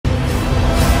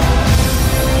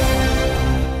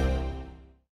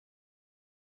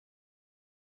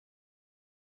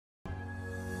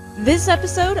This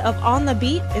episode of On the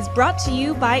Beat is brought to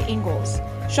you by Ingles.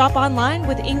 Shop online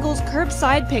with Ingles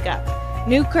Curbside Pickup.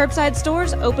 New curbside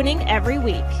stores opening every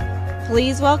week.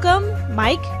 Please welcome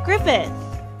Mike Griffith.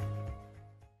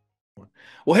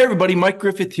 Well, hey everybody, Mike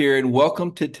Griffith here, and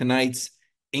welcome to tonight's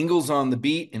Ingles on the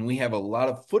Beat. And we have a lot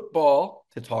of football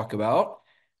to talk about.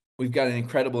 We've got an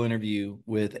incredible interview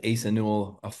with Asa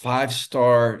Newell, a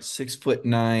 5-star,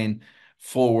 6'9"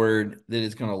 forward that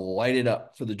is going to light it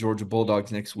up for the Georgia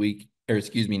Bulldogs next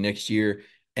year.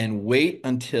 And wait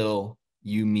until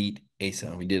you meet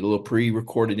Asa. We did a little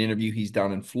pre-recorded interview. He's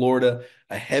down in Florida,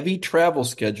 a heavy travel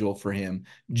schedule for him.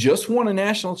 Just won a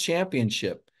national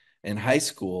championship in high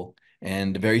school.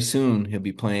 And very soon he'll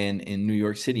be playing in New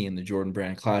York City in the Jordan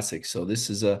Brand Classic. So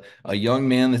this is a young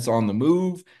man that's on the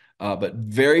move, but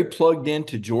very plugged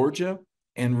into Georgia,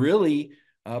 and really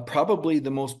probably the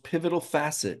most pivotal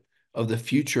facet of the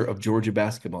future of Georgia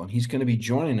basketball. And he's going to be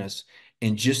joining us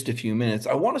in just a few minutes.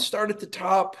 I want to start at the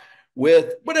top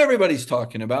with what everybody's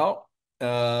talking about,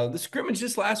 the scrimmage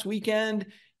this last weekend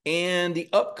and the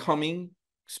upcoming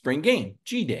spring game,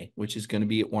 G-Day, which is going to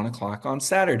be at 1 o'clock on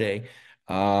Saturday.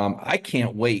 I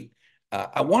can't wait.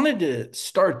 I wanted to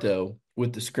start, though,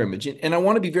 with the scrimmage, and I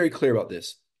want to be very clear about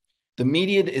this. The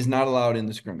media is not allowed in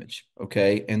the scrimmage,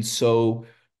 okay? And so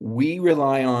we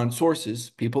rely on sources,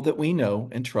 people that we know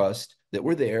and trust that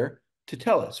were there to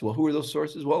tell us. Well, who are those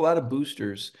sources? Well, a lot of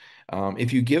boosters.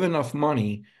 If you give enough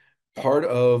money, part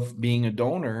of being a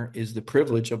donor is the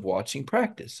privilege of watching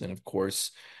practice. And of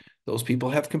course, those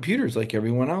people have computers like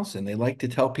everyone else, and they like to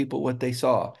tell people what they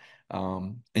saw.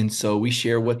 And so we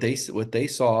share what they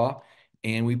saw,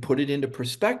 and we put it into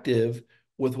perspective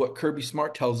with what Kirby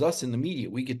Smart tells us in the media.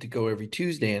 We get to go every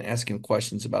Tuesday and ask him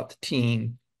questions about the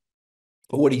team,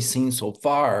 what he's seen so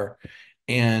far,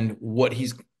 and what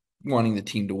he's wanting the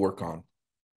team to work on.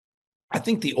 I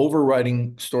think the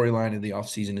overriding storyline of the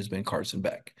offseason has been Carson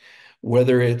Beck.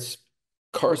 Whether it's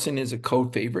Carson is a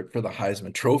co-favorite for the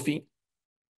Heisman Trophy,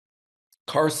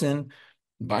 Carson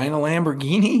buying a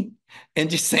Lamborghini and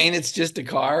just saying it's just a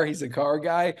car. He's a car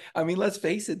guy. I mean, let's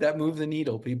face it, that moved the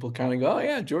needle. People kind of go, oh,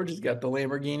 yeah, Georgia's got the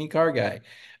Lamborghini car guy.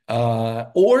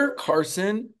 Or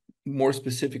Carson, more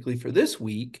specifically for this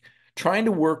week, trying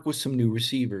to work with some new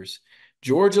receivers.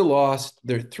 Georgia lost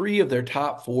three of their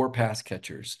top 4 pass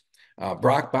catchers.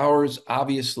 Brock Bowers,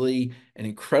 obviously an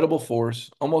incredible force,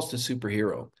 almost a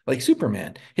superhero, like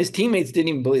Superman. His teammates didn't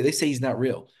even believe. They say he's not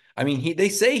real. I mean, they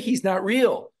say he's not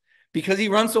real because he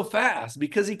runs so fast,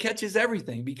 because he catches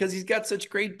everything, because he's got such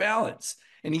great balance,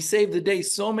 and he saved the day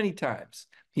so many times.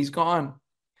 He's gone.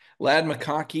 Ladd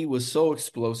McConkey was so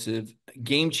explosive,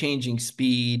 game-changing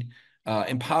speed,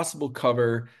 impossible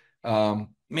cover.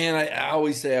 Man, I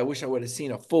always say I wish I would have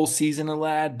seen a full season of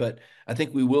Ladd, but I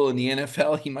think we will in the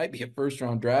NFL. He might be a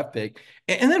first-round draft pick.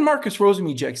 And then Marcus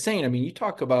Rosemy-Jacksaint. I mean, you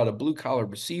talk about a blue-collar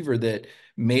receiver that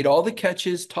made all the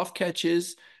catches, tough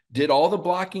catches, did all the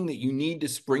blocking that you need to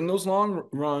spring those long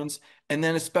runs, and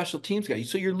then a special teams guy.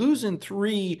 So you're losing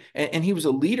 3, and he was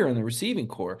a leader in the receiving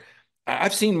corps.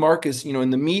 I've seen Marcus, in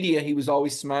the media, he was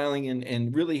always smiling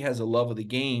and really has a love of the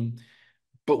game.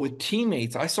 But with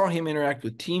teammates, I saw him interact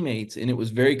with teammates, and it was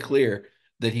very clear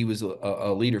that he was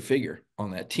a leader figure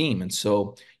on that team. And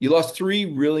so you lost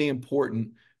 3 really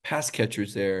important pass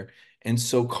catchers there. And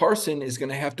so Carson is going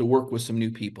to have to work with some new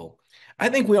people. I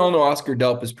think we all know Oscar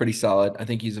Delp is pretty solid. I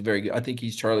think he's I think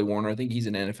he's Charlie Warner. I think he's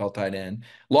an NFL tight end.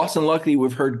 Lawson Luckley,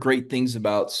 we've heard great things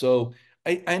about. So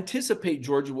I anticipate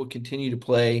Georgia will continue to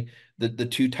play the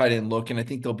 2 tight end look, and I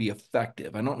think they'll be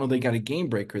effective. I don't know they got a game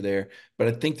breaker there, but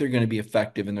I think they're going to be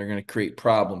effective, and they're going to create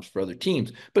problems for other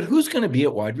teams. But who's going to be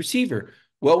at wide receiver?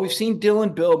 Well, we've seen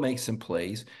Dylan Bill make some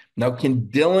plays. Now, can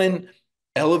Dylan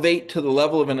elevate to the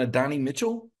level of an Adonai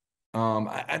Mitchell?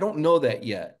 I don't know that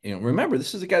yet. Remember,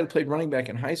 this is a guy that played running back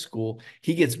in high school.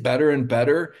 He gets better and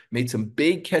better, made some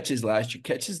big catches last year,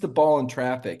 catches the ball in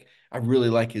traffic. I really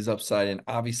like his upside. And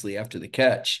obviously after the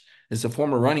catch, as a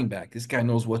former running back, this guy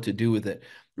knows what to do with it.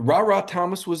 Ra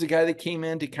Thomas was a guy that came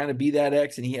in to kind of be that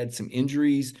X, and he had some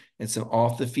injuries and some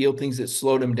off the field things that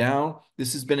slowed him down.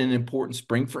 This has been an important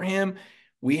spring for him.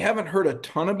 We haven't heard a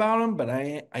ton about him, but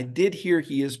I did hear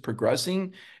he is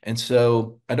progressing, and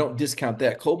so I don't discount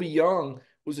that. Colby Young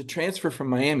was a transfer from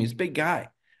Miami. He's a big guy.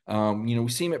 We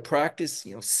see him at practice,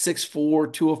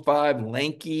 6'4", 205,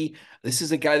 lanky. This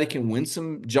is a guy that can win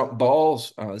some jump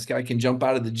balls. This guy can jump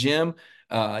out of the gym.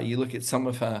 You look at some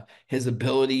of his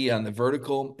ability on the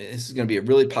vertical. This is going to be a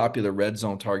really popular red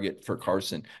zone target for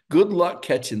Carson. Good luck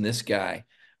catching this guy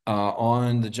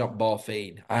on the jump ball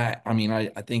fade. I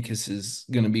think this is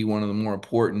going to be one of the more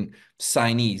important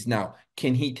signees. Now,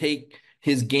 can he take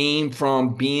his game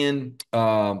from being,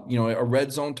 a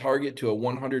red zone target to a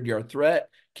 100-yard threat?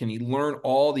 Can he learn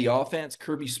all the offense?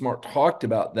 Kirby Smart talked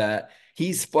about that.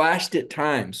 He's flashed at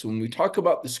times. So when we talk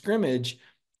about the scrimmage,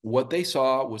 what they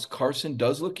saw was Carson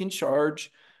does look in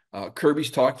charge.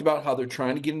 Kirby's talked about how they're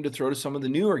trying to get him to throw to some of the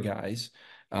newer guys.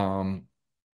 Um,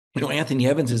 Anthony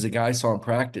Evans is a guy I saw in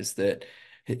practice that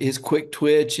his quick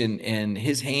twitch and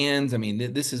his hands. I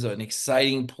mean, this is an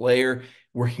exciting player.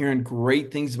 We're hearing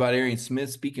great things about Arian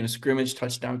Smith. Speaking of scrimmage,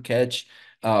 touchdown catch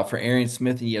for Arian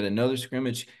Smith, and yet another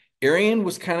scrimmage. Arian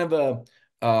was kind of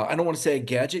I don't want to say a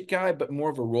gadget guy, but more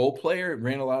of a role player.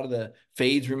 Ran a lot of the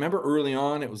fades. Remember early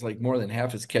on, it was like more than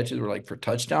half his catches were like for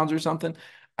touchdowns or something.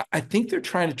 I think they're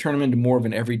trying to turn him into more of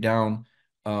an every down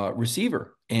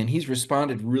receiver, and he's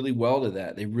responded really well to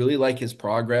that. They really like his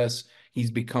progress.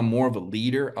 He's become more of a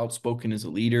leader, outspoken as a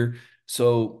leader.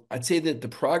 So I'd say that the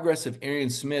progress of Arian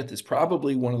Smith is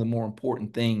probably one of the more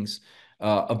important things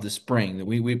of the spring that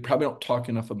we probably don't talk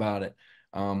enough about it.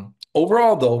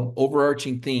 Overall, though,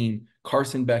 overarching theme,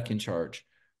 Carson Beck in charge,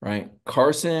 right?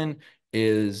 Carson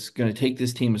is going to take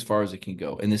this team as far as it can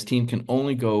go. And this team can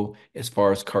only go as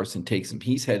far as Carson takes him.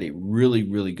 He's had a really,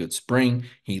 really good spring.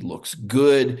 He looks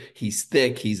good. He's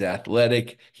thick. He's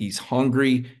athletic. He's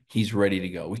hungry. He's ready to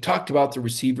go. We talked about the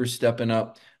receivers stepping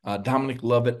up. Dominic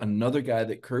Lovett, another guy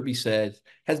that Kirby said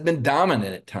has been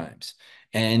dominant at times.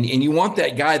 And you want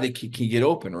that guy that can get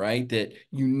open, right? That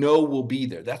will be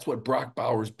there. That's what Brock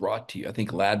Bowers brought to you. I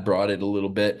think Ladd brought it a little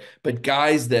bit. But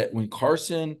guys that when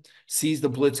Carson sees the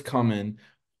blitz coming,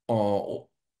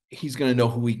 he's going to know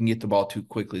who he can get the ball to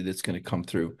quickly that's going to come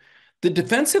through. The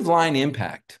defensive line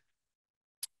impact.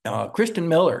 Christian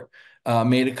Miller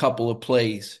made a couple of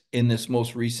plays in this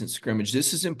most recent scrimmage.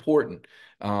 This is important.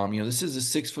 This is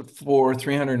a 6'4",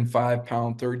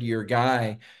 305-pound third-year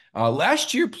guy.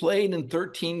 Last year played in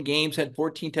 13 games, had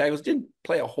 14 tackles, didn't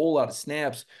play a whole lot of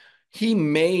snaps. He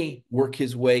may work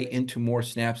his way into more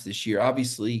snaps this year.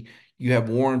 Obviously, you have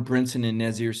Warren Brinson and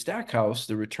Nazir Stackhouse,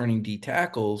 the returning D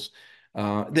tackles.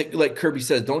 That, like Kirby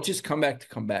says, don't just come back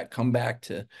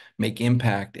to make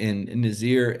impact. And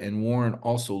Nazir and Warren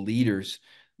also leaders,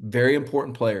 very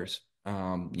important players.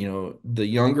 The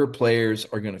younger players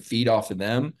are going to feed off of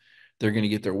them. They're going to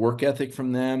get their work ethic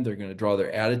from them. They're going to draw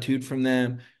their attitude from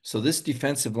them. So this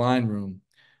defensive line room,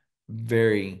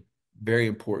 very, very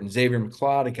important. Xavier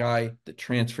McLeod, a guy that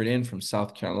transferred in from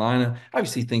South Carolina.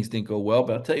 Obviously, things didn't go well,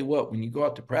 but I'll tell you what, when you go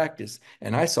out to practice,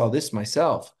 and I saw this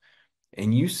myself,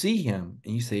 and you see him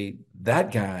and you say,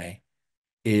 that guy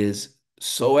is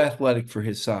so athletic for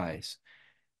his size.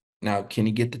 Now, can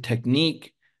he get the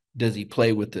technique? Does he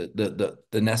play with the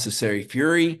necessary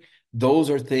fury?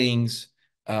 Those are things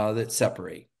that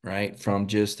separate, right, from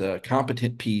just a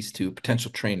competent piece to a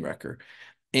potential train wrecker.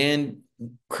 And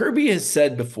Kirby has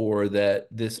said before that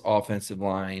this this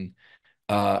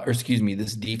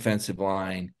defensive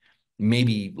line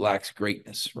maybe lacks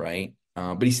greatness, right?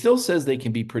 But he still says they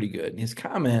can be pretty good. And his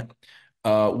comment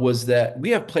was that we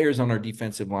have players on our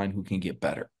defensive line who can get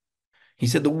better. He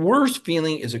said the worst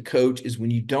feeling as a coach is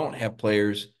when you don't have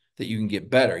players that you can get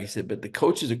better. He said, but the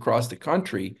coaches across the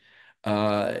country,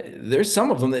 there's some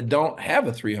of them that don't have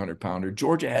a 300-pounder.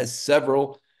 Georgia has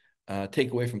several.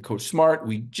 Take away from Coach Smart.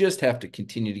 We just have to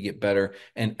continue to get better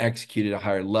and execute at a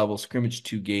higher level. Scrimmage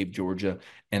 2 gave Georgia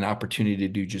an opportunity to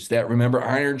do just that. Remember,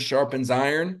 iron sharpens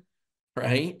iron,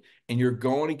 right? And you're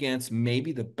going against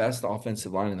maybe the best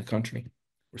offensive line in the country.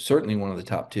 We're certainly one of the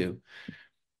top 2.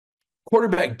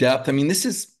 Quarterback depth. I mean, this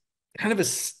is kind of a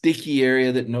sticky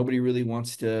area that nobody really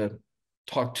wants to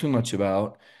talk too much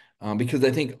about because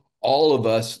I think all of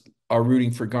us are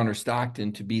rooting for Gunnar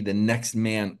Stockton to be the next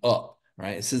man up,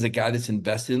 right? This is a guy that's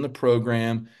invested in the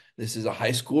program. This is a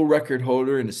high school record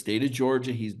holder in the state of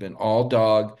Georgia. He's been all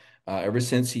dog ever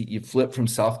since he flipped from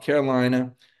South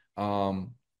Carolina.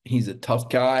 He's a tough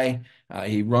guy.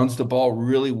 He runs the ball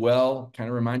really well. Kind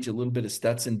of reminds you a little bit of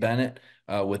Stetson Bennett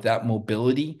with that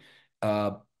mobility.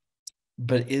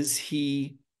 But is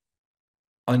he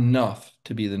enough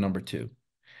to be the number 2?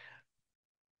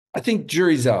 I think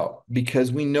jury's out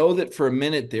because we know that for a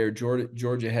minute there,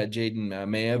 Georgia had Jaden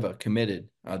Maeva committed,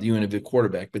 the UNLV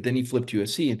quarterback, but then he flipped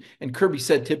USC. And Kirby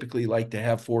said typically like to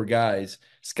have 4 guys,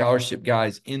 scholarship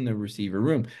guys in the receiver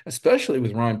room, especially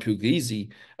with Ryan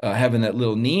Puglisi having that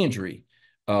little knee injury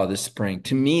this spring.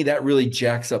 To me, that really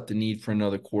jacks up the need for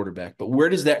another quarterback. But where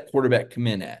does that quarterback come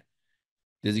in at?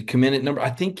 Does he come in at number? I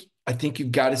think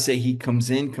you've got to say he comes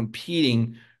in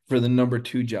competing for the number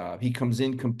 2 job. He comes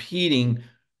in competing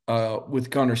with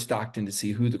Gunnar Stockton to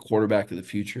see who the quarterback of the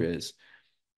future is.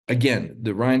 Again,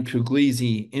 the Ryan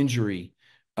Puglisi injury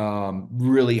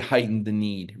really heightened the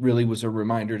need, really was a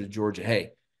reminder to Georgia,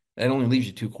 hey, that only leaves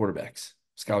you two quarterbacks.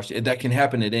 Scholarship. That can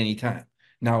happen at any time.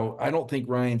 Now, I don't think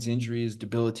Ryan's injury is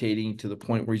debilitating to the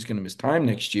point where he's going to miss time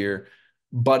next year,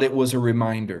 but it was a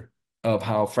reminder of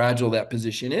how fragile that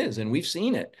position is. And we've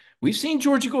seen it. We've seen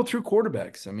Georgia go through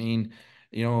quarterbacks. I mean,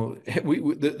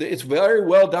 it's very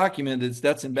well documented that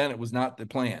Stetson Bennett was not the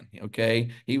plan. Okay.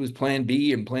 He was plan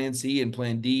B and plan C and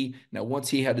plan D. Now, once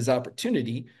he had his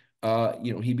opportunity,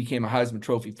 he became a Heisman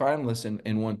Trophy finalist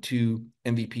and won 2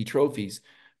 MVP trophies.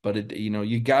 But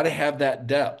you got to have that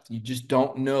depth. You just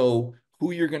don't know who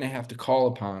you're going to have to call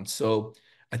upon. So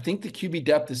I think the QB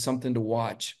depth is something to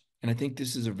watch. And I think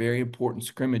this is a very important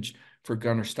scrimmage for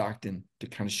Gunnar Stockton to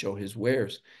kind of show his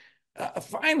wares.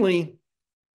 Finally,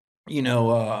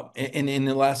 and in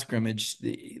the last scrimmage,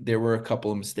 there were a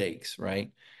couple of mistakes,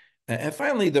 right? And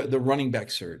finally, the running back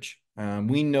surge.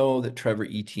 We know that Trevor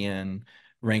Etienne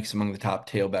ranks among the top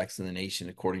tailbacks in the nation,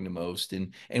 according to most.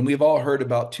 And we've all heard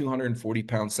about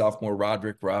 240-pound sophomore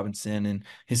Roderick Robinson and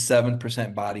his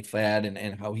 7% body fat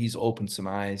and how he's opened some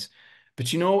eyes.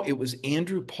 But, it was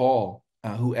Andrew Paul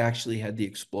who actually had the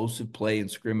explosive play in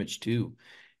scrimmage too.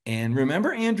 And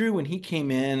remember Andrew when he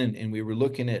came in and we were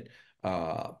looking at,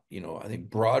 I think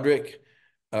Broderick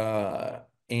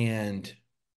and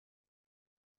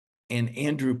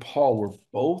Andrew Paul were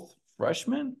both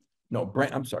freshmen. No,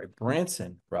 I'm sorry,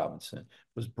 Branson Robinson. It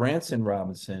was Branson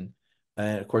Robinson.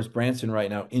 And of course, Branson right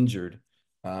now injured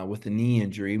with a knee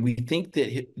injury. And we think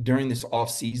that during this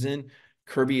offseason,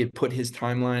 Kirby had put his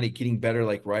timeline at getting better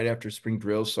like right after spring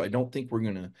drills. So I don't think we're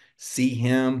going to see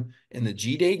him in the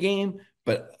G-Day game.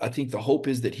 But I think the hope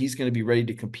is that he's going to be ready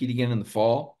to compete again in the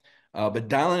fall. But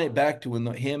dialing it back to when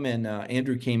him and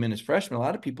Andrew came in as freshmen, a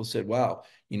lot of people said, wow,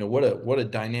 what a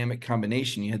dynamic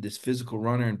combination. You had this physical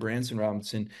runner in Branson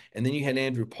Robinson, and then you had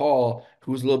Andrew Paul,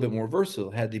 who was a little bit more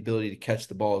versatile, had the ability to catch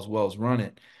the ball as well as run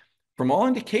it. From all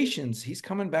indications, he's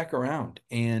coming back around,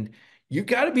 and you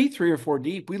got to be 3 or 4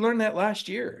 deep. We learned that last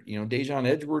year. Dejon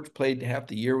Edwards played half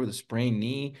the year with a sprained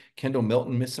knee. Kendall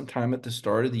Milton missed some time at the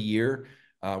start of the year.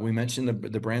 We mentioned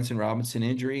the Branson Robinson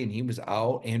injury, and he was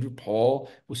out. Andrew Paul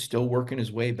was still working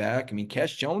his way back. I mean,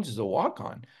 Cash Jones is a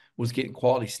walk-on, was getting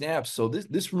quality snaps. So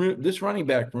this running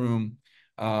back room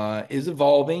is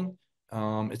evolving.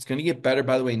 It's going to get better.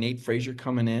 By the way, Nate Frazier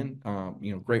coming in,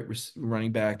 great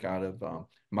running back out of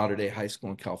Mater Dei High School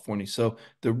in California. So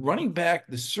the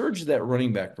surge of that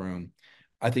running back room,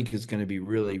 I think is going to be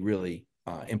really, really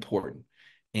important.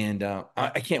 And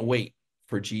I can't wait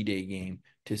for G-Day game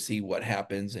to see what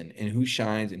happens and who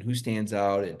shines and who stands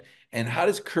out and how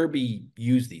does Kirby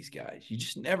use these guys? You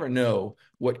just never know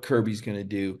what Kirby's going to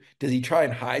do. Does he try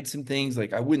and hide some things?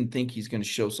 Like I wouldn't think he's going to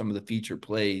show some of the feature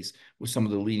plays with some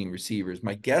of the leading receivers.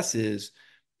 My guess is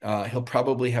he'll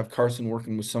probably have Carson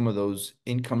working with some of those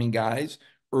incoming guys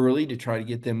early to try to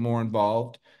get them more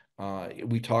involved.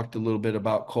 We talked a little bit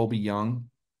about Colby Young.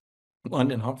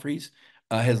 London Humphreys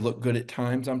has looked good at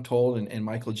times, I'm told, and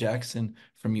Michael Jackson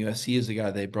from USC is a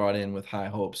guy they brought in with high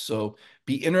hopes. So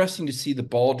be interesting to see the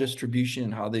ball distribution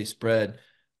and how they spread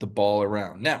the ball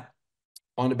around. Now,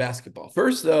 on to basketball.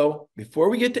 First, though, before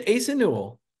we get to Asa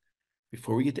Newell,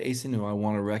 I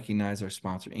want to recognize our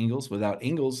sponsor, Ingles. Without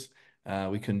Ingles,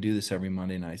 we couldn't do this every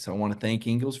Monday night. So I want to thank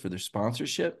Ingles for their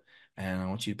sponsorship, and I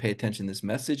want you to pay attention to this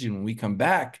message. And when we come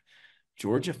back,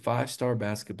 Georgia 5-star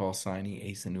basketball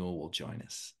signee Asa Newell will join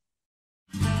us.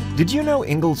 Did you know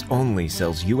Ingles only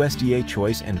sells USDA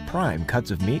Choice and Prime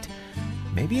cuts of meat?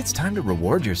 Maybe it's time to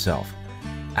reward yourself.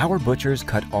 Our butchers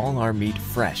cut all our meat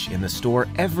fresh in the store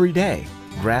every day.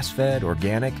 Grass-fed,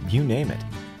 organic, you name it.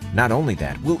 Not only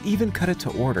that, we'll even cut it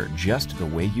to order just the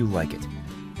way you like it.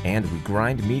 And we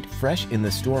grind meat fresh in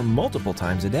the store multiple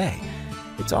times a day.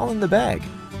 It's all in the bag.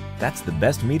 That's the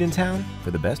best meat in town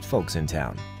for the best folks in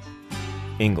town.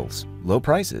 Ingles, low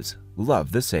prices,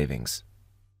 love the savings.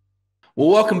 Well,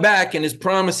 welcome back. And as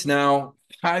promised now,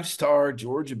 5-star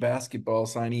Georgia basketball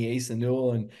signee Asa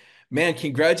Newell. And man,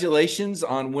 congratulations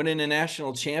on winning a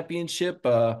national championship.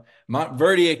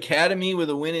 Montverde Academy with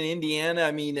a win in Indiana.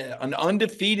 I mean, an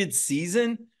undefeated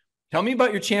season. Tell me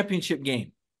about your championship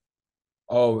game.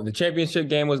 Oh, the championship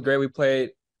game was great. We played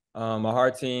a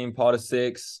hard team, Paul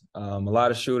the a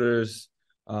lot of shooters.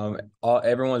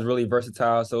 Everyone's really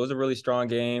versatile. So it was a really strong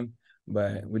game,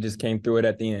 but we just came through it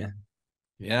at the end.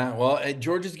 Yeah, well,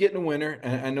 Georgia's getting a winner.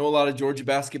 I know a lot of Georgia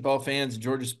basketball fans,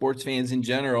 Georgia sports fans in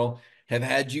general, have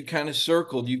had you kind of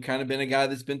circled. You've kind of been a guy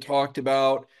that's been talked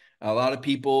about. A lot of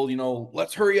people,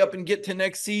 let's hurry up and get to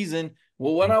next season.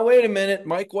 Well, now wait a minute.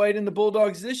 Mike White and the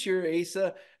Bulldogs this year,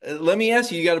 Asa. Let me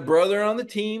ask you, you got a brother on the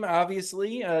team,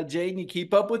 obviously. Jaden, you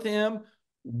keep up with him.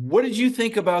 What did you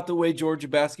think about the way Georgia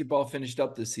basketball finished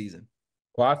up this season?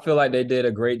 Well, I feel like they did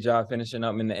a great job finishing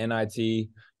up in the NIT,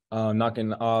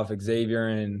 knocking off Xavier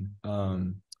and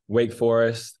Wake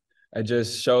Forest. It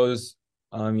just shows,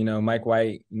 Mike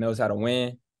White knows how to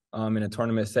win in a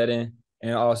tournament setting,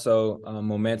 and also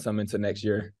momentum into next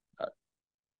year.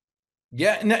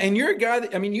 Yeah, and you're a guy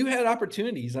that, I mean, you had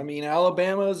opportunities. I mean,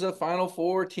 Alabama is a Final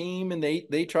Four team, and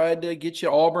they tried to get you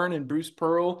Auburn and Bruce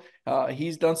Pearl.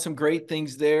 He's done some great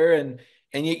things there, and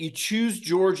yet you choose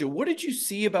Georgia. What did you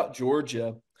see about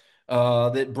Georgia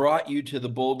that brought you to the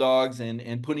Bulldogs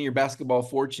and putting your basketball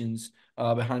fortunes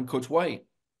behind Coach White?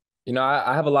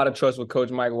 I have a lot of trust with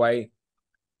Coach Mike White.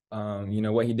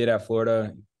 What he did at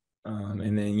Florida,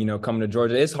 and then coming to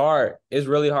Georgia. It's hard. It's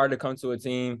really hard to come to a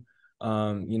team.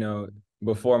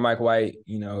 Before Mike White,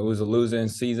 it was a losing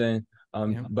season.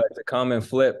 But to come and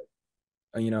flip,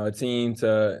 a team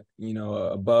to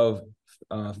above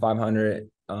 500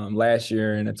 last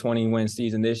year and a 20-win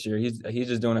season this year, he's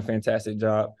just doing a fantastic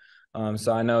job.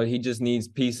 So I know he just needs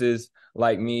pieces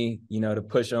like me, to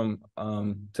push him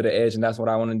to the edge, and that's what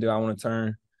I want to do. I want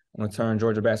to turn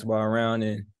Georgia basketball around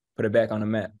and put it back on the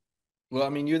map. Well, I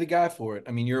mean, you're the guy for it.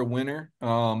 I mean, you're a winner.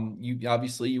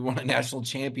 You won a national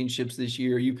championships this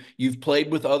year. You've played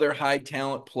with other high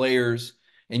talent players,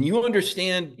 and you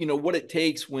understand, what it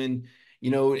takes when,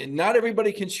 not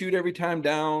everybody can shoot every time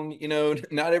down.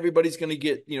 Not everybody's going to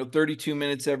get 32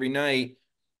 minutes every night.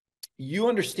 You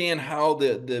understand how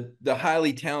the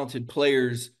highly talented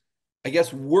players, I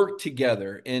guess, work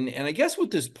together. And I guess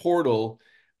with this portal,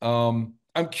 I'm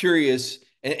curious.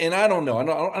 And I don't know.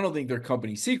 I don't think they're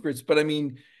company secrets, but I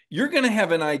mean, you're going to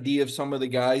have an idea of some of the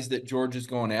guys that George is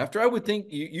going after. I would think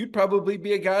you'd probably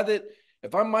be a guy that,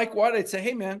 if I'm Mike White, I'd say,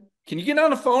 hey, man, can you get on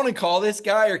the phone and call this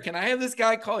guy? Or can I have this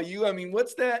guy call you? I mean,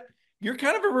 what's that? You're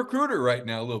kind of a recruiter right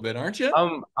now, a little bit, aren't you?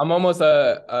 I'm almost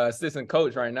a assistant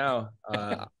coach right now.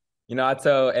 I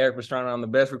tell Eric Pastrana I'm the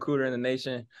best recruiter in the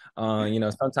nation.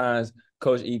 Sometimes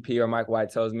Coach EP or Mike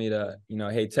White tells me to,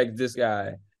 hey, text this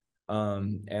guy.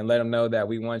 And let them know that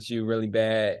we want you really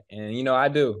bad. And, I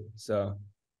do. So.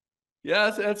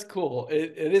 Yeah, that's cool.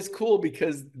 It is cool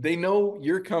because they know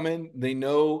you're coming. They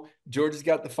know Georgia's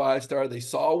got the 5-star. They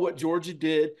saw what Georgia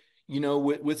did,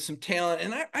 with some talent.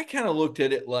 And I kind of looked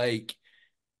at it like,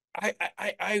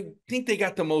 I think they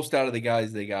got the most out of the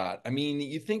guys they got. I mean,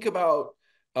 you think about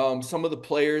some of the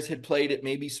players had played at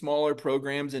maybe smaller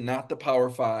programs and not the Power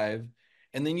 5.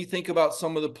 And then you think about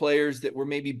some of the players that were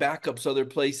maybe backups other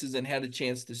places and had a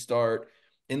chance to start.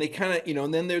 And they kind of,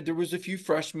 and then there was a few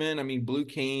freshmen. I mean, Blue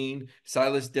Kane,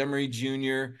 Silas Demery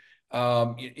Jr.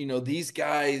 These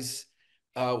guys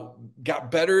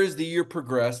got better as the year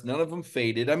progressed. None of them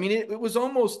faded. I mean, it was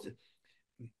almost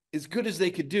as good as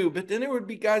they could do. But then there would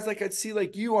be guys like I'd see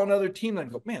like you on other teams.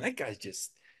 I'd go, man,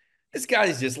 this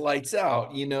guy's just lights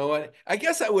out. I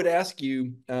guess I would ask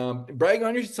you, brag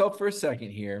on yourself for a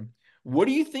second here. What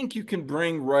do you think you can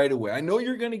bring right away? I know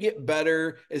you're going to get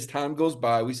better as time goes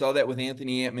by. We saw that with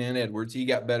Anthony Ant-Man Edwards. He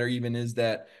got better even as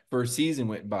that first season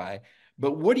went by.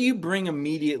 But what do you bring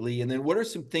immediately? And then what are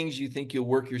some things you think you'll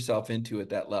work yourself into at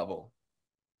that level?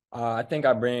 I think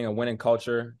I bring a winning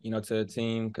culture, to the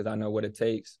team because I know what it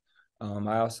takes.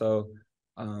 I also,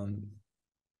 I'm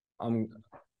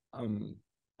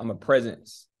a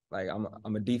presence. Like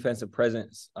I'm a defensive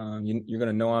presence. You're going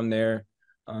to know I'm there.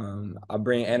 I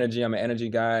bring energy. I'm an energy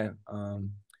guy,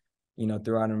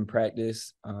 throughout in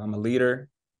practice. I'm a leader,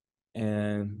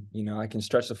 and, I can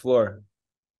stretch the floor.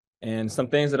 And some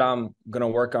things that I'm going to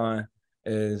work on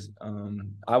is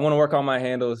I want to work on my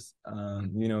handles.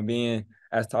 Being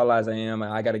as tall as I am,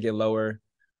 I got to get lower.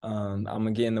 I'm going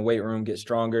to get in the weight room, get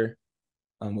stronger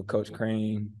with Coach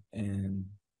Crane. And,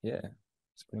 yeah,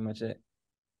 that's pretty much it.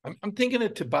 I'm thinking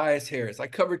of Tobias Harris. I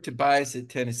covered Tobias at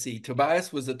Tennessee.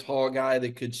 Tobias was a tall guy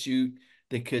that could shoot,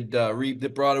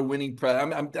 that brought a winning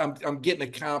I'm getting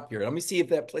a comp here. Let me see if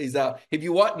that plays out. If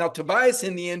you want now, Tobias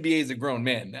in the NBA is a grown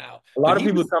man now. A lot of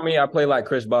people tell me I play like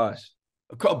Chris Bosh.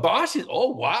 Bosh is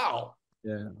wow.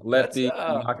 Yeah, lefty,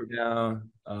 knock it down,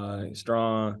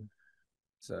 strong.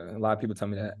 So a lot of people tell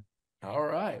me that. All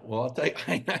right. Well, I'll tell you,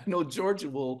 I know Georgia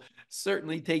will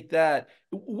certainly take that.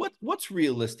 What's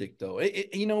realistic though?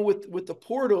 With the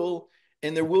portal,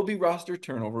 and there will be roster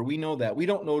turnover. We know that. We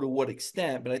don't know to what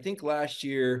extent, but I think last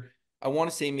year, I want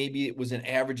to say maybe it was an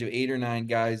average of 8 or 9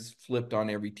 guys flipped on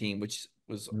every team, which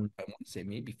was, I want to say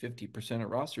maybe 50% of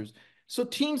rosters. So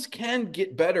teams can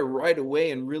get better right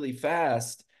away and really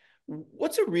fast.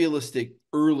 What's a realistic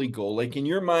early goal? Like in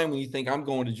your mind, when you think I'm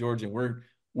going to Georgia and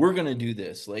we're going to do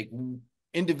this, like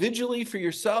individually for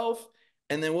yourself.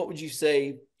 And then what would you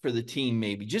say for the team?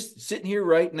 Maybe just sitting here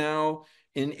right now,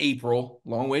 in April.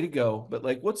 Long way to go. But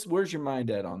like, where's your mind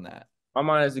at on that? My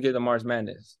mind is to get to March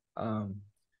Madness,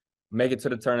 make it to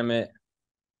the tournament,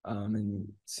 and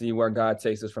see where God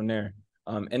takes us from there.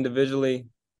 Individually,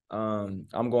 I'm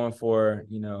going for,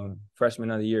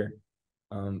 freshman of the year.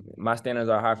 My standards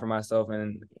are high for myself,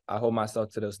 and I hold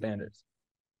myself to those standards.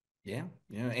 Yeah.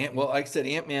 Well, like I said,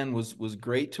 Ant-Man was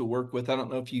great to work with. I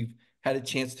don't know if you've had a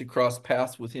chance to cross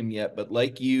paths with him yet, but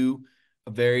like you,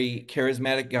 a very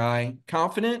charismatic guy,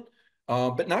 confident,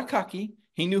 but not cocky.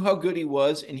 He knew how good he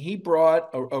was, and he brought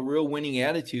a real winning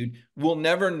attitude. We'll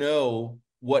never know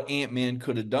what Ant-Man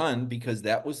could have done because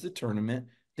that was the tournament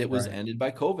that was ended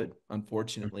by COVID,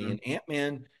 unfortunately. Mm-hmm. And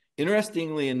Ant-Man,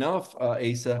 interestingly enough,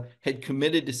 Asa, had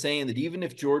committed to saying that even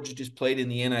if Georgia just played in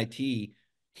the NIT,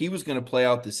 he was going to play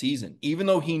out the season, even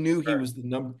though he knew he was the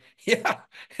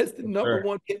number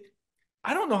one pick.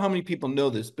 I don't know how many people know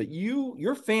this, but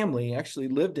your family actually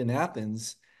lived in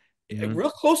Athens, real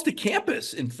close to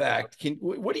campus. In fact,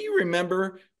 what do you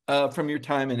remember from your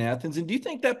time in Athens? And do you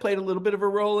think that played a little bit of a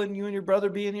role in you and your brother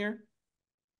being here?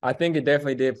 I think it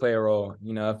definitely did play a role.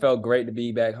 It felt great to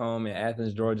be back home in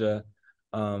Athens, Georgia.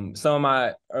 Some of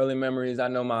my early memories, I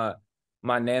know my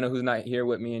Nana, who's not here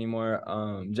with me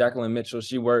anymore, Jacqueline Mitchell,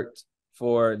 she worked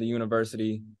for the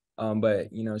university, but,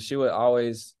 she would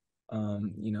always,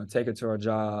 take her to her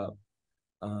job.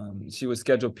 She would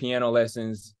schedule piano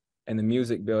lessons in the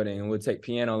music building and would take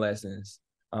piano lessons.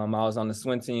 I was on the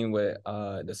swim team with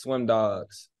the swim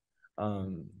dogs.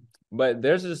 But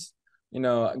there's just,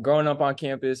 growing up on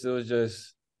campus, it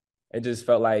just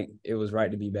felt like it was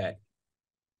right to be back.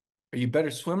 Are you a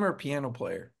better swimmer or piano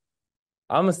player?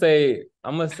 I'm gonna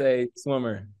say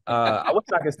swimmer. I wish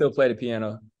I could still play the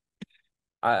piano.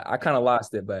 I kind of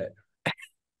lost it, but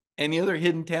any other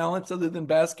hidden talents other than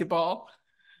basketball?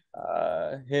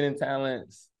 Hidden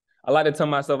talents. I like to tell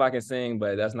myself I can sing,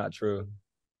 but that's not true.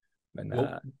 But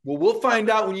nah. Well, we'll find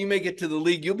out when you make it to the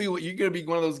league. You're gonna be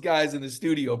one of those guys in the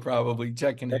studio probably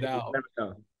checking it out.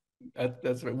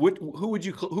 That's right. Who would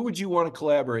you want to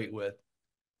collaborate with?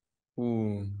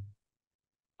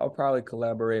 I'll probably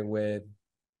collaborate with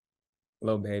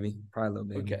Lil Baby. Probably Lil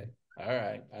Baby. Okay. All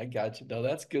right. I got you. No,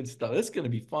 that's good stuff. That's going to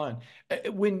be fun.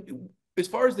 As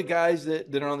far as the guys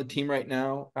that are on the team right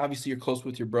now, obviously you're close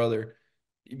with your brother.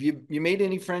 Have you made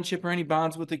any friendship or any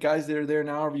bonds with the guys that are there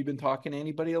now? Have you been talking to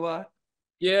anybody a lot?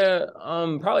 Yeah,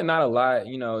 probably not a lot.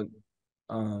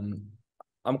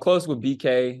 I'm close with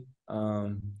BK.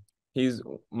 He's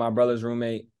my brother's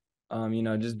roommate.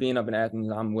 Just being up in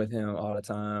Athens, I'm with him all the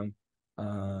time.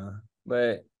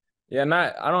 But yeah,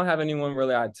 I don't have anyone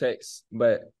really I text,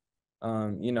 but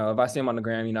if I see him on the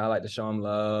gram, I like to show him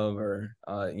love or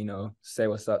say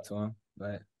what's up to him.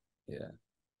 But yeah.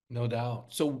 No doubt.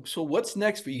 So what's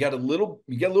next for you? You got a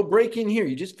little break in here.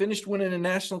 You just finished winning a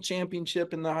national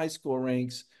championship in the high school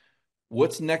ranks.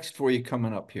 What's next for you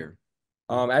coming up here?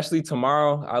 Actually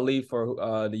tomorrow I leave for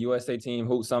the USA team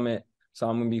Hoop Summit. So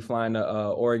I'm gonna be flying to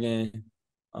Oregon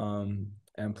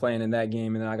and playing in that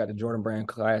game. And then I got the Jordan Brand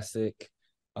Classic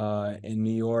in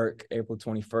New York, April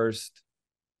 21st.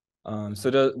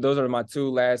 So those are my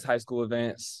two last high school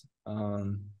events.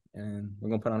 And we're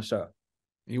gonna put on a show.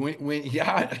 You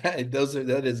yeah,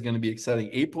 that is going to be exciting.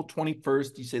 April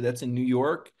 21st, you say that's in New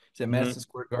York? Is that Madison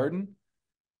Square Garden?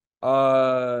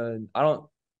 I'm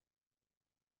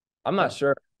not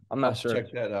sure. I'm not sure.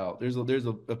 Check that out. There's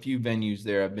a few venues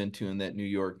there I've been to in that New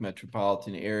York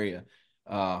metropolitan area.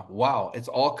 Wow, it's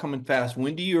all coming fast.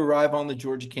 When do you arrive on the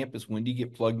Georgia campus? When do you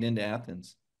get plugged into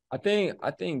Athens? I think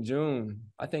June.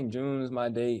 I think June is my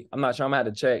date. I'm not sure. I'm gonna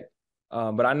have to check.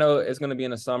 But I know it's gonna be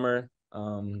in the summer.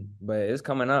 But it's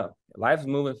coming up. Life's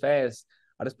moving fast.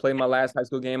 I just played my last high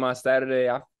school game on Saturday.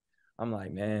 I'm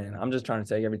like, man, I'm just trying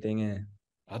to take everything in.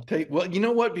 I'll take. Well, you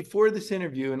know what? Before this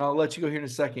interview, and I'll let you go here in a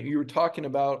second. You were talking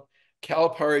about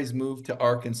Calipari's move to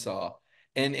Arkansas,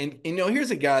 and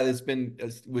here's a guy that's been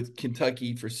with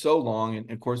Kentucky for so long,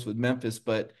 and of course with Memphis.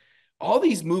 But all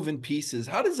these moving pieces.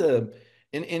 How does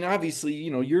and obviously,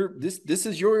 this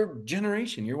is your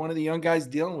generation. You're one of the young guys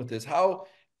dealing with this. How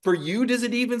for you, does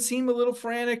it even seem a little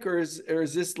frantic, or is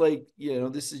this like,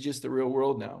 this is just the real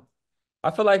world now? I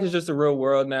feel like it's just the real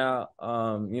world now.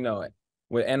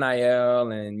 With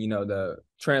NIL and, the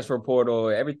transfer portal,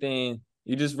 everything,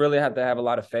 you just really have to have a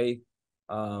lot of faith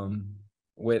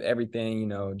with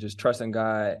everything, just trusting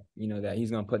God, that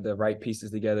he's going to put the right pieces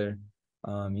together,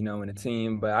 in a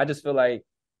team. But I just feel like,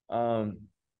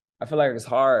 it's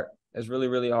hard. It's really,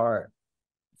 really hard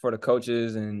for the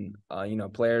coaches and,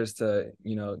 players to,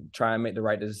 try and make the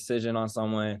right decision on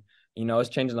someone. It's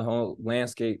changing the whole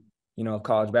landscape, of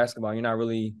college basketball. You're not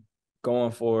really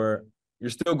going for, you're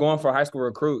still going for high school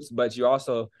recruits, but you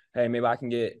also, hey, maybe I can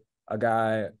get a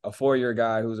guy, a 4-year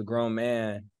guy who's a grown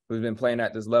man who's been playing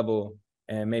at this level,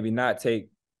 and maybe not take,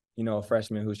 a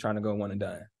freshman who's trying to go one and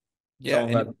done. Yeah,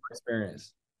 Someone who has more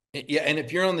experience. Yeah, and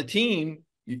if you're on the team,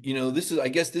 I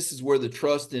guess this is where the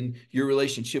trust in your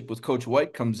relationship with Coach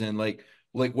White comes in. Like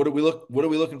what are we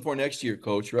looking for next year,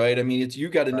 Coach? Right? I mean, you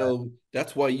got to know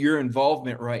that's why your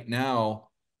involvement right now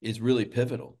is really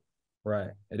pivotal.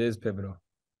 Right, it is pivotal.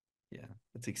 Yeah,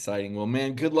 that's exciting. Well,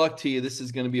 man, good luck to you. This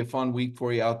is going to be a fun week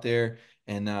for you out there,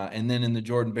 and then in the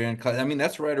Jordan Barron class. I mean,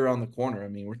 that's right around the corner. I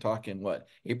mean, we're talking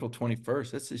April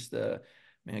 21st. That's just man,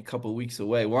 a couple of weeks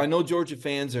away. Well, I know Georgia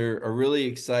fans are really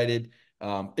excited.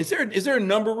 Is there a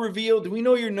number reveal? Do we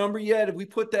know your number yet? Have we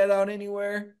put that out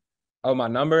anywhere? Oh, my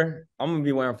number? I'm gonna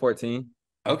be wearing 14.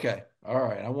 Okay. All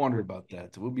right. I wondered about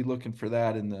that. So we'll be looking for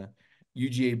that in the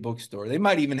UGA bookstore. They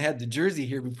might even have the jersey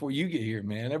here before you get here,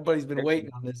 man. Everybody's been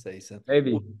waiting on this, Asa.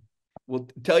 Maybe. Well,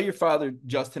 tell your father,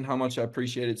 Justin, how much I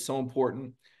appreciate it. It's so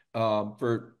important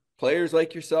for players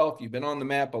like yourself. You've been on the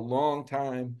map a long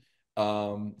time.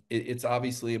 It's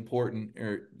obviously important,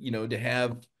 to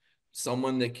have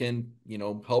someone that can,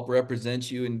 help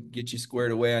represent you and get you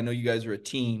squared away. I know you guys are a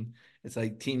team. It's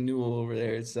like Team Newell over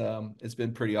there. It's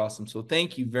been pretty awesome. So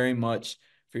thank you very much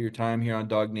for your time here on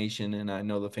DawgNation, and I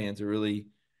know the fans are really,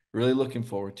 really looking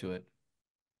forward to it.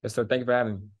 Yes, sir. Thank you for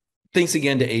having me. Thanks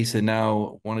again to Asa.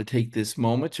 Now, I want to take this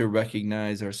moment to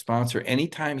recognize our sponsor,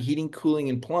 Anytime Heating, Cooling,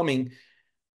 and Plumbing.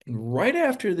 And right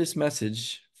after this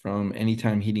message from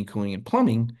Anytime Heating, Cooling, and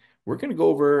Plumbing, we're going to go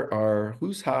over our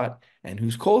Who's Hot and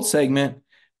Who's Cold segment,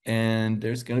 and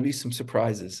there's going to be some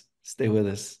surprises. Stay with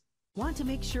us. Want to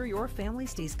make sure your family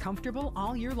stays comfortable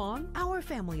all year long? Our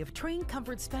family of trained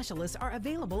comfort specialists are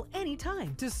available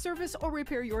anytime to service or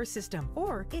repair your system.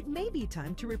 Or it may be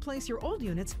time to replace your old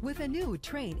units with a new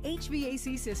trained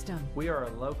HVAC system. We are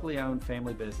a locally owned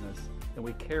family business, and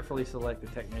we carefully select the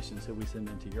technicians who we send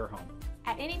into your home.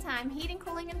 At Anytime Heating,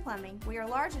 Cooling, and Plumbing, we are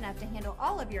large enough to handle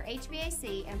all of your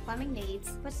HVAC and plumbing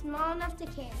needs, but small enough to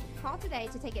care. Call today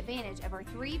to take advantage of our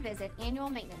 3-visit annual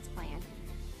maintenance plan.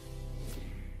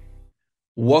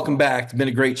 Welcome back. It's been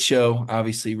a great show.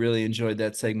 Obviously, really enjoyed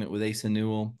that segment with Asa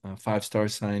Newell, a 5-star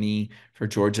signee for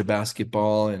Georgia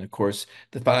basketball. And, of course,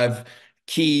 the 5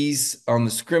 keys on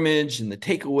the scrimmage and the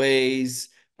takeaways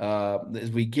as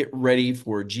we get ready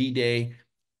for G-Day.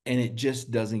 And it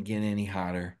just doesn't get any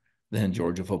hotter than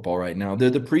Georgia football right now. They're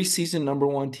the preseason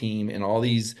 #1 team in all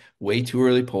these way too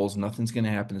early polls. Nothing's going to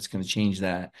happen that's going to change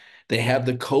that. They have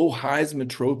the co-Heisman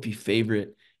Trophy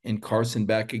favorite in Carson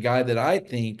Beck, a guy that I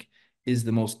think is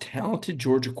the most talented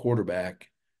Georgia quarterback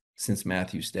since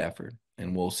Matthew Stafford.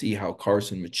 And we'll see how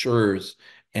Carson matures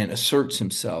and asserts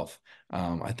himself.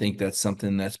 I think that's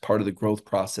something that's part of the growth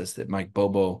process that Mike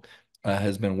Bobo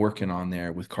has been working on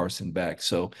there with Carson Beck.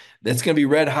 So that's going to be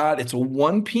red hot. It's a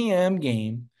 1 p.m.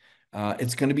 game.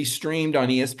 It's going to be streamed on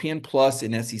ESPN Plus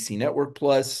and SEC Network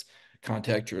Plus.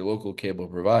 Contact your local cable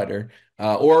provider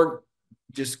or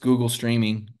just Google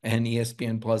streaming and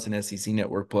ESPN Plus and SEC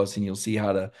Network Plus, and you'll see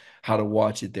how to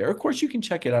watch it there. Of course, you can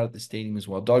check it out at the stadium as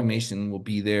well. DawgNation will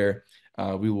be there.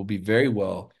 We will be very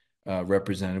well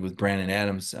represented with Brandon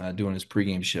Adams doing his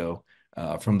pregame show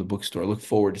from the bookstore. Look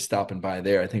forward to stopping by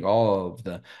there. I think all of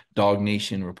the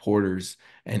DawgNation reporters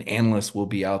and analysts will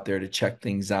be out there to check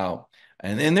things out.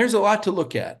 And there's a lot to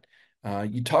look at.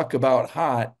 You talk about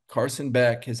hot. Carson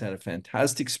Beck has had a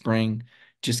fantastic spring.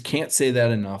 Just can't say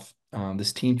that enough.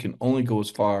 This team can only go as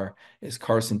far as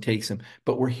Carson takes him.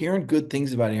 But we're hearing good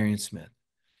things about Arian Smith.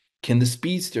 Can the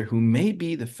speedster, who may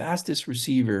be the fastest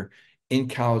receiver in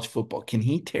college football, can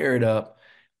he tear it up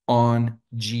on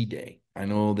G-Day? I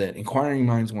know that inquiring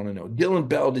minds want to know. Dylan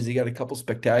Bell, does he got a couple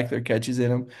spectacular catches in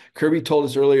him? Kirby told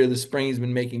us earlier this spring he's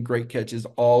been making great catches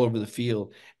all over the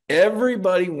field.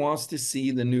 Everybody wants to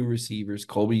see the new receivers,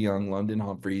 Colby Young, London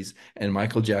Humphreys, and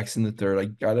Michael Jackson III. I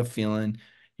got a feeling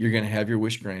you're going to have your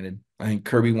wish granted. I think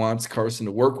Kirby wants Carson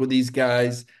to work with these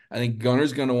guys. I think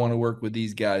Gunner's going to want to work with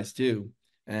these guys too.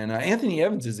 And Anthony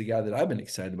Evans is a guy that I've been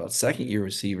excited about, second-year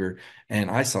receiver,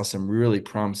 and I saw some really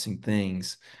promising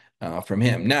things from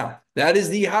him. Now, that is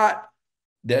the hot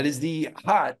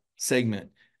segment.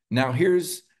 Now,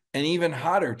 here's an even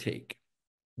hotter take.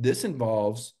 This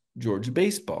involves Georgia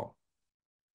baseball.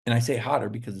 And I say hotter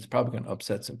because it's probably going to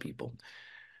upset some people.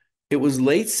 It was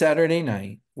late Saturday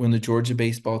night when the Georgia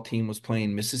baseball team was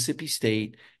playing Mississippi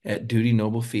State at Dudy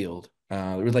Noble Field.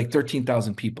 There were like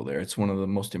 13,000 people there. It's one of the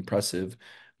most impressive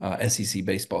SEC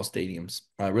baseball stadiums,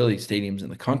 really stadiums in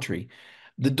the country.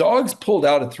 The Dawgs pulled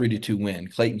out a 3-2 win.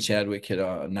 Clayton Chadwick hit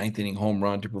a ninth inning home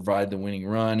run to provide the winning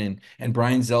run, and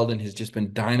Brian Zeldin has just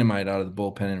been dynamite out of the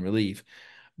bullpen in relief.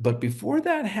 But before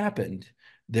that happened,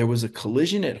 there was a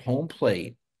collision at home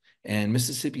plate, and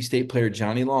Mississippi State player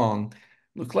Johnny Long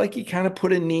looked like he kind of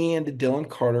put a knee into Dylan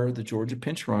Carter, the Georgia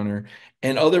pinch runner,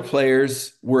 and other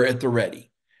players were at the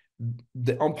ready.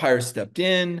 The umpires stepped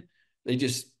in. They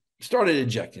just started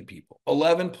ejecting people,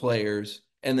 11 players,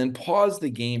 and then paused the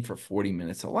game for 40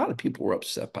 minutes. A lot of people were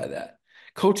upset by that.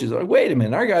 Coaches are like, wait a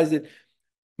minute, our guys did.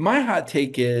 My hot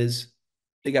take is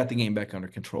they got the game back under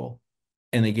control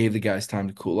and they gave the guys time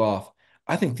to cool off.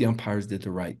 I think the umpires did the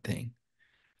right thing.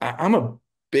 I'm a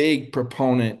big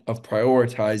proponent of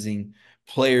prioritizing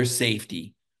player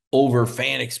safety over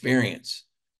fan experience.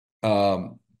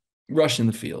 Rushing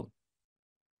the field.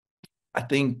 I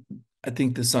think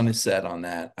the sun is set on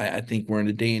that. I think we're in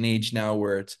a day and age now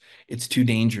where it's too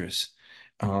dangerous.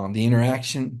 The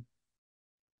interaction,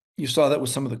 you saw that with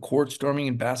some of the court storming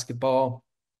in basketball.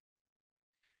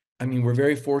 I mean, we're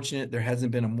very fortunate there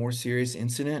hasn't been a more serious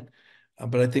incident,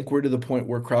 but I think we're to the point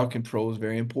where crowd control is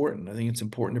very important. I think it's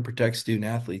important to protect student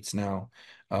athletes now.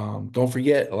 Don't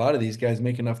forget, a lot of these guys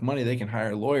make enough money, they can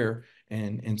hire a lawyer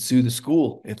and sue the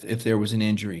school if there was an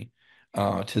injury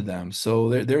to them. So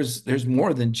there's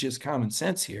more than just common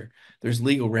sense here. There's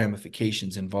legal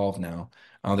ramifications involved now.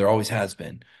 There always has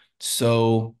been.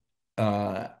 So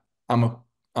I'm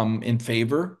in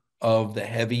favor of the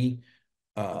heavy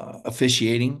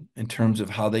officiating in terms of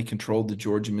how they controlled the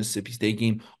Georgia-Mississippi State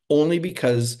game, only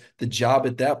because the job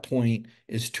at that point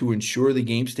is to ensure the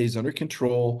game stays under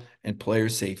control and player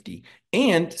safety,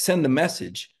 and send the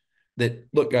message that,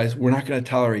 look, guys, we're not going to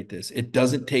tolerate this. It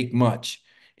doesn't take much.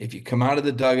 If you come out of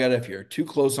the dugout, if you're too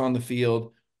close on the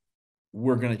field,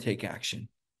 we're going to take action.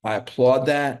 I applaud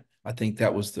that. I think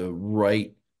that was the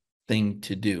right thing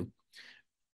to do.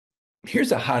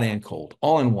 Here's a hot and cold,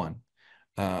 all in one.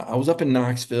 I was up in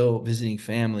Knoxville visiting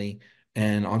family,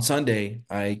 and on Sunday,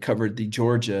 I covered the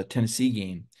Georgia-Tennessee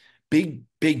game. Big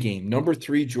game. Number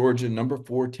 3, Georgia, number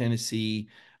 4, Tennessee.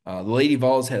 The Lady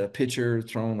Vols had a pitcher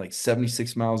throwing like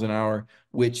 76 miles an hour,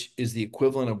 which is the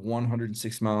equivalent of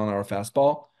 106-mile-an-hour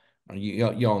fastball.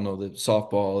 You all know that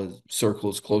softball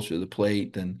circles closer to the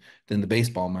plate than the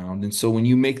baseball mound. And so when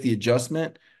you make the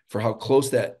adjustment for how close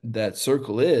that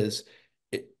circle is,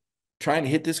 trying to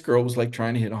hit this girl was like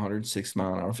trying to hit a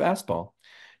 106-mile-an-hour fastball.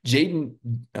 Jaden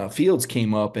Fields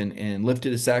came up and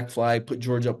lifted a sac fly, put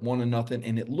Georgia up 1-0,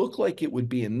 and it looked like it would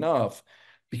be enough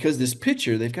because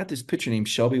they've got this pitcher named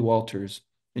Shelby Walters,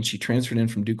 and she transferred in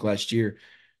from Duke last year.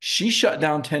 She shut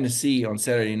down Tennessee on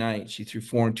Saturday night. She threw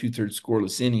 4 2/3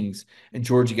 scoreless innings, and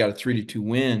Georgia got a 3-2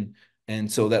 win.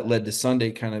 And so that led to Sunday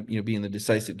kind of being the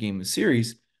decisive game of the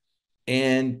series.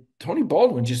 And Tony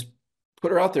Baldwin just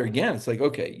put her out there again. It's like,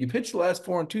 okay, you pitched the last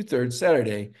 4 2/3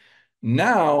 Saturday.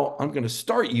 Now I'm going to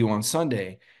start you on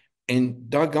Sunday. And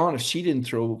doggone if she didn't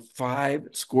throw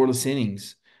 5 scoreless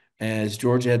innings as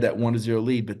Georgia had that 1-0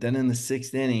 lead. But then in the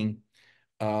 6th inning,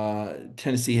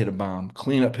 Tennessee hit a bomb.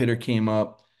 Cleanup hitter came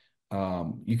up.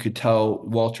 You could tell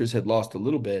Walters had lost a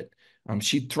little bit.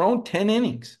 She'd thrown 10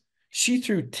 innings. She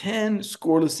threw 10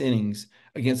 scoreless innings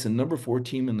against the number 4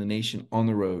 team in the nation on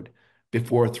the road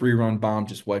before a 3-run bomb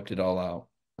just wiped it all out.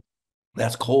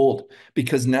 That's cold,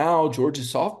 because now Georgia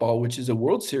Softball, which is a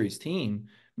World Series team,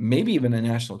 maybe even a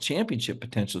national championship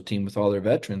potential team with all their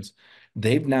veterans,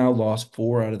 they've now lost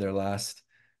 4 out of their last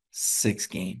 6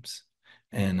 games.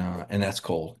 And that's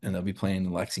cold. And they'll be playing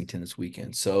in Lexington this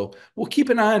weekend. So we'll keep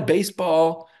an eye on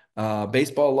baseball.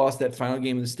 Baseball lost that final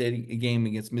game of the state game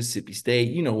against Mississippi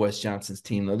State. You know Wes Johnson's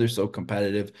team, though. They're so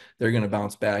competitive. They're going to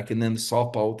bounce back. And then the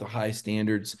softball with the high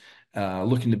standards,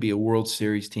 looking to be a World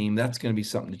Series team. That's going to be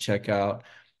something to check out.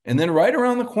 And then right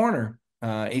around the corner,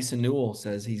 Asa Newell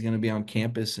says he's going to be on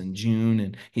campus in June,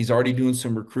 and he's already doing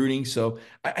some recruiting. So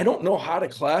I don't know how to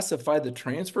classify the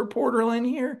transfer portal in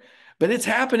here, but it's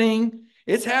happening.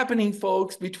 It's happening,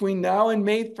 folks. Between now and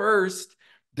May 1st,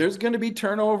 there's going to be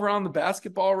turnover on the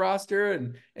basketball roster,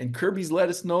 and Kirby's let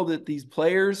us know that these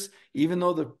players, even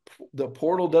though the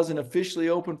portal doesn't officially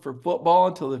open for football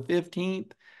until the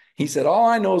 15th, he said, all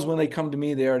I know is when they come to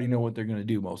me, they already know what they're going to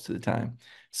do most of the time.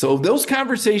 So those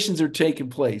conversations are taking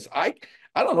place. I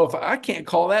don't know if I can't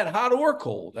call that hot or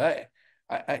cold. I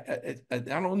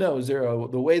don't know. Is there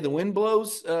the way the wind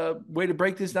blows way to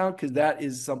break this down? Because that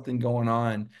is something going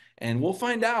on. And we'll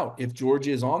find out if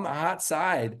Georgia is on the hot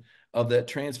side of that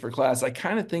transfer class. I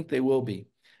kind of think they will be.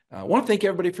 I want to thank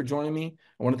everybody for joining me.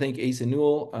 I want to thank Asa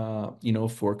Newell,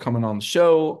 for coming on the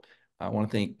show. I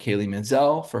want to thank Kaylee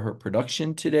Menzel for her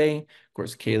production today. Of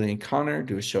course, Kaylee and Connor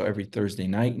do a show every Thursday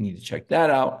night. You need to check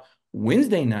that out.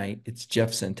 Wednesday night, it's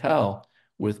Jeff Santel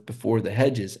with Before the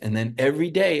Hedges. And then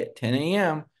every day at 10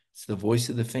 a.m., it's the voice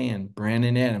of the fan,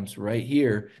 Brandon Adams, right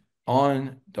here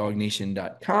on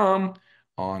DawgNation.com,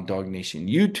 on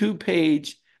DawgNation YouTube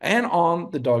page, and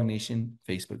on the DawgNation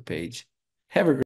Facebook page. Have a great